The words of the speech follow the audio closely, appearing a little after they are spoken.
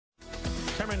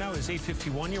Time right now is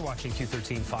 8:51. You're watching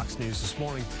Q13 Fox News this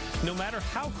morning. No matter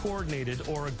how coordinated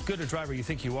or good a driver you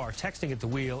think you are, texting at the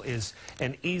wheel is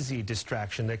an easy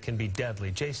distraction that can be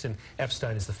deadly. Jason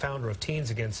Epstein is the founder of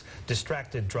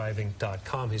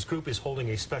teensagainstdistracteddriving.com. His group is holding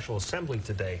a special assembly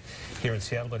today here in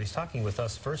Seattle, but he's talking with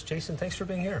us first. Jason, thanks for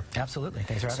being here. Absolutely.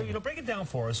 Thanks for having me. So, break it down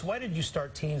for us. Why did you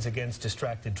start Teens Against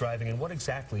Distracted Driving, and what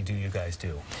exactly do you guys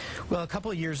do? Well, a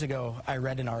couple of years ago, I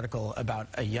read an article about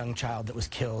a young child that was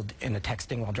killed in a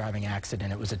texting while driving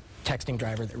accident. It was a texting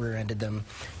driver that rear-ended them,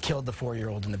 killed the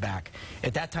 4-year-old in the back.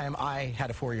 At that time, I had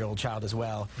a 4-year-old child as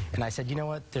well, and I said, you know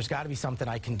what, there's got to be something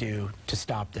I can do to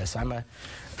stop this. I'm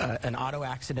an auto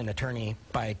accident attorney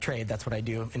by trade. That's what I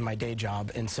do in my day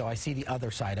job, and so I see the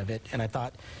other side of it, and I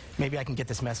thought maybe I can get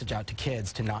this message out to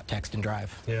kids to not text and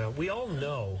drive. Yeah, we all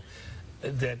know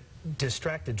that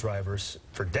distracted drivers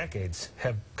for decades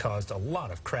have caused a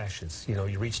lot of crashes. You know,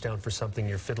 you reach down for something,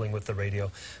 you're fiddling with the radio,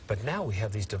 but now we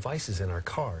have these devices in our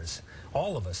cars.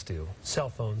 All of us do. Cell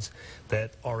phones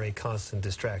that are a constant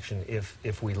distraction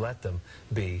if we let them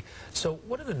be. So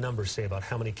what do the numbers say about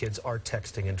how many kids are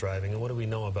texting and driving, and what do we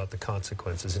know about the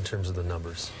consequences in terms of the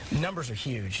numbers? Numbers are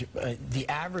huge. The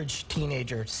average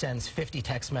teenager sends 50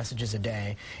 text messages a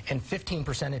day, and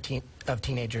 15% of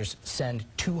teenagers send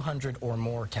 200 or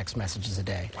more text messages a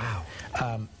day. Wow.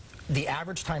 The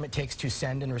average time it takes to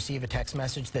send and receive a text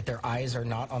message that their eyes are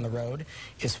not on the road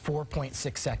is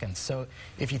 4.6 seconds. So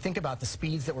if you think about the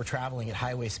speeds that we're traveling at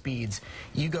highway speeds,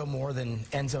 you go more than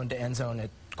end zone to end zone at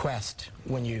Quest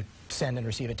when you send and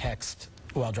receive a text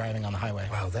while driving on the highway.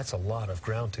 Wow, that's a lot of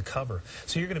ground to cover.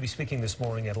 So you're going to be speaking this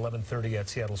morning at 11:30 at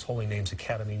Seattle's Holy Names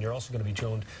Academy, and you're also going to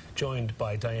be joined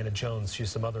by Diana Jones.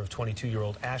 She's the mother of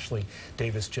 22-year-old Ashley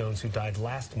Davis Jones, who died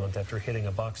last month after hitting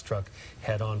a box truck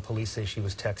head-on. Police say she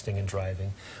was texting and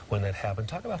driving when that happened.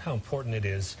 Talk about how important it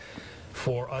is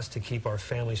for us to keep our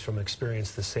families from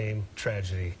experiencing the same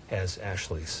tragedy as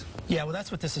Ashley's. Yeah, well,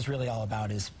 that's what this is really all about,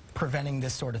 is preventing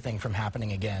this sort of thing from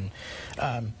happening again.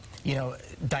 You know,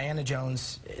 Diana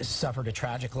Jones suffered a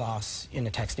tragic loss in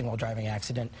a texting while driving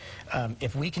accident.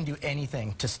 If we can do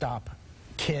anything to stop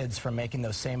kids from making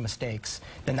those same mistakes,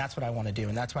 then that's what I want to do,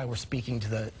 and that's why we're speaking to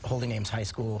the Holy Names High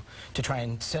School to try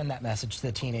and send that message to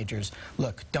the teenagers.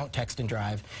 Look, don't text and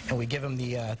drive, and we give them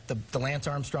the Lance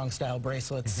Armstrong style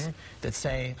bracelets that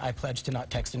say, I pledge to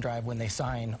not text and drive, when they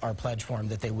sign our pledge form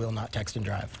that they will not text and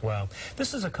drive. Wow.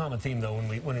 This is a common theme, though, when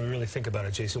we really think about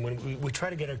it, Jason. When we try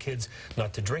to get our kids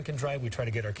not to drink and drive, we try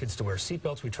to get our kids to wear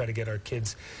seatbelts, we try to get our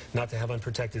kids not to have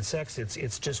unprotected sex.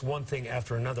 It's just one thing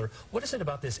after another. What is it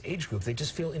about this age group? They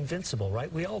just feel invincible, right?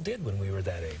 We all did when we were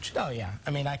that age. Oh, yeah.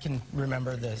 I mean, I can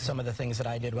remember some of the things that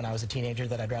I did when I was a teenager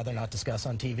that I'd rather not discuss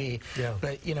on TV. Yeah.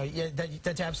 But, you know, yeah,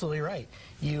 that's absolutely right.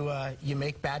 You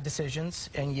make bad decisions,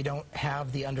 and you don't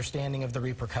have the understanding of the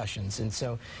repercussions. And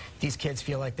so these kids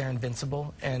feel like they're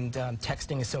invincible, and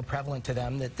texting is so prevalent to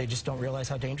them that they just don't realize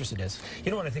how dangerous it is.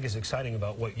 You know what I think is exciting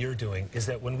about what you're doing is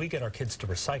that when we get our kids to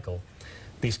recycle,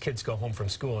 these kids go home from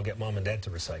school and get mom and dad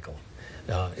to recycle.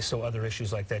 So other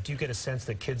issues like that. Do you get a sense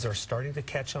that kids are starting to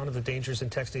catch on to the dangers in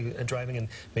texting and driving, and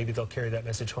maybe they'll carry that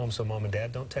message home so mom and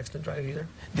dad don't text and drive either?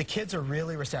 The kids are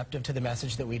really receptive to the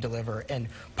message that we deliver, and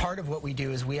part of what we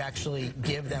do is we actually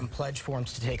give them pledge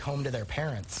forms to take home to their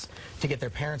parents, to get their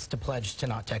parents to pledge to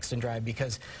not text and drive,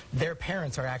 because their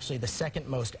parents are actually the second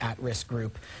most at-risk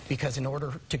group, because in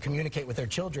order to communicate with their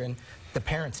children, the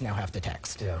parents now have to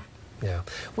text. Yeah. Yeah.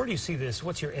 Where do you see this?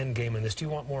 What's your end game in this? Do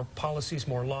you want more policies,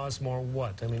 more laws, more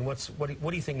what? I mean, what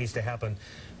do you think needs to happen?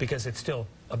 Because it's still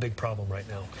a big problem right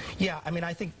now. Yeah, I mean,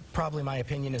 I think probably my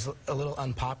opinion is a little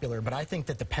unpopular, but I think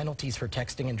that the penalties for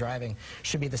texting and driving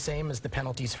should be the same as the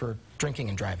penalties for drinking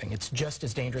and driving. It's just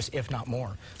as dangerous, if not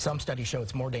more. Some studies show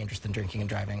it's more dangerous than drinking and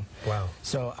driving. Wow.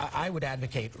 So I would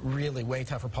advocate really way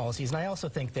tougher policies, and I also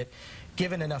think that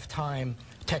given enough time,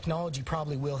 technology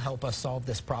probably will help us solve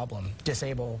this problem.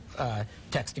 Disable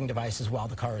texting devices while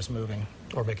the car is moving.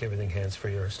 Or make everything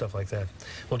hands-free or stuff like that.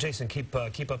 Well, Jason, keep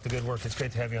up the good work. It's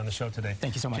great to have you on the show today.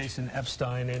 Thank you so much. Jason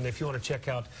Epstein, and if you want to check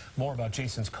out more about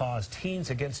Jason's cause,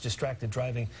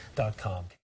 teensagainstdistracteddriving.com.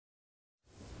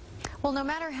 Well, no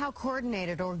matter how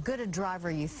coordinated or good a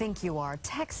driver you think you are,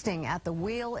 texting at the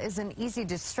wheel is an easy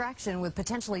distraction with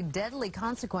potentially deadly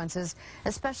consequences,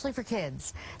 especially for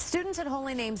kids. Students at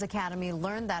Holy Names Academy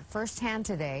learned that firsthand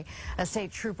today. A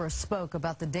state trooper spoke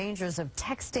about the dangers of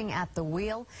texting at the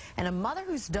wheel, and a mother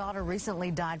whose daughter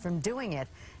recently died from doing it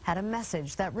had a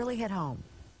message that really hit home.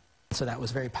 So that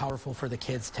was very powerful for the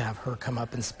kids to have her come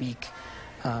up and speak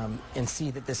and see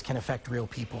that this can affect real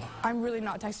people. I'm really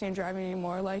not texting and driving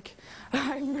anymore. Like,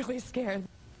 I'm really scared.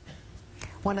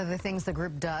 One of the things the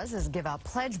group does is give out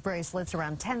pledge bracelets,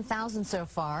 around 10,000 so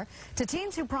far, to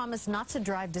teens who promise not to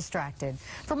drive distracted.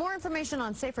 For more information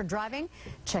on safer driving,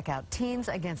 check out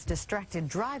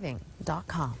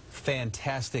teensagainstdistracteddriving.com.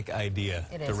 Fantastic idea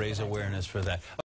to raise awareness for that.